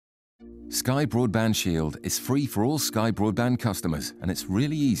Sky Broadband Shield is free for all Sky Broadband customers, and it's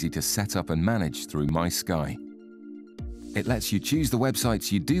really easy to set up and manage through My Sky. It lets you choose the websites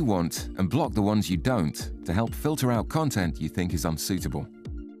you do want and block the ones you don't to help filter out content you think is unsuitable.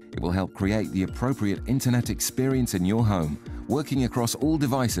 It will help create the appropriate internet experience in your home, working across all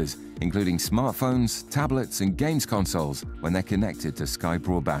devices, including smartphones, tablets, and games consoles when they're connected to Sky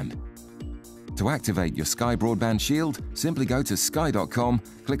Broadband. To activate your Sky Broadband Shield, simply go to sky.com,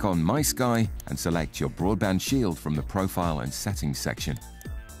 click on My Sky, and select your Broadband Shield from the Profile and Settings section.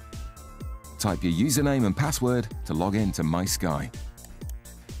 Type your username and password to log in to My Sky.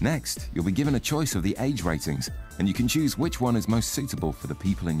 Next, you'll be given a choice of the age ratings, and you can choose which one is most suitable for the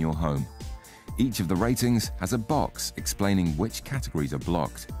people in your home. Each of the ratings has a box explaining which categories are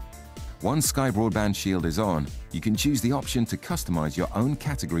blocked. Once Sky Broadband Shield is on, you can choose the option to customize your own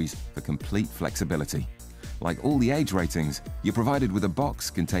categories for complete flexibility. Like all the age ratings, you're provided with a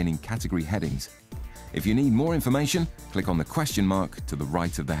box containing category headings. If you need more information, click on the question mark to the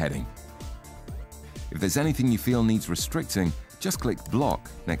right of the heading. If there's anything you feel needs restricting, just click Block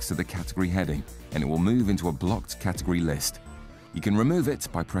next to the category heading, and it will move into a blocked category list. You can remove it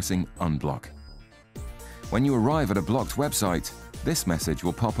by pressing Unblock. When you arrive at a blocked website, this message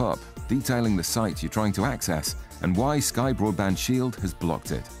will pop up detailing the site you're trying to access and why Sky Broadband Shield has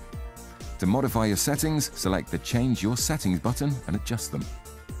blocked it. To modify your settings, select the Change Your Settings button and adjust them.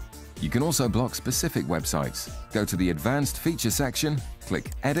 You can also block specific websites. Go to the Advanced Feature section,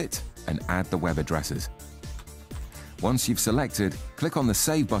 click Edit, and add the web addresses. Once you've selected, click on the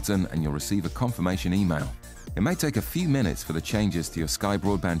Save button and you'll receive a confirmation email. It may take a few minutes for the changes to your Sky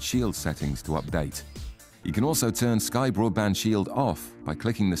Broadband Shield settings to update. You can also turn Sky Broadband Shield off by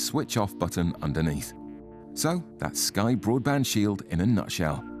clicking the Switch Off button underneath. So that's Sky Broadband Shield in a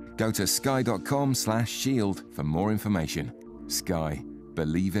nutshell. Go to sky.com/shield for more information. Sky,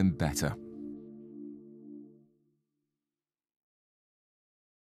 believe in better.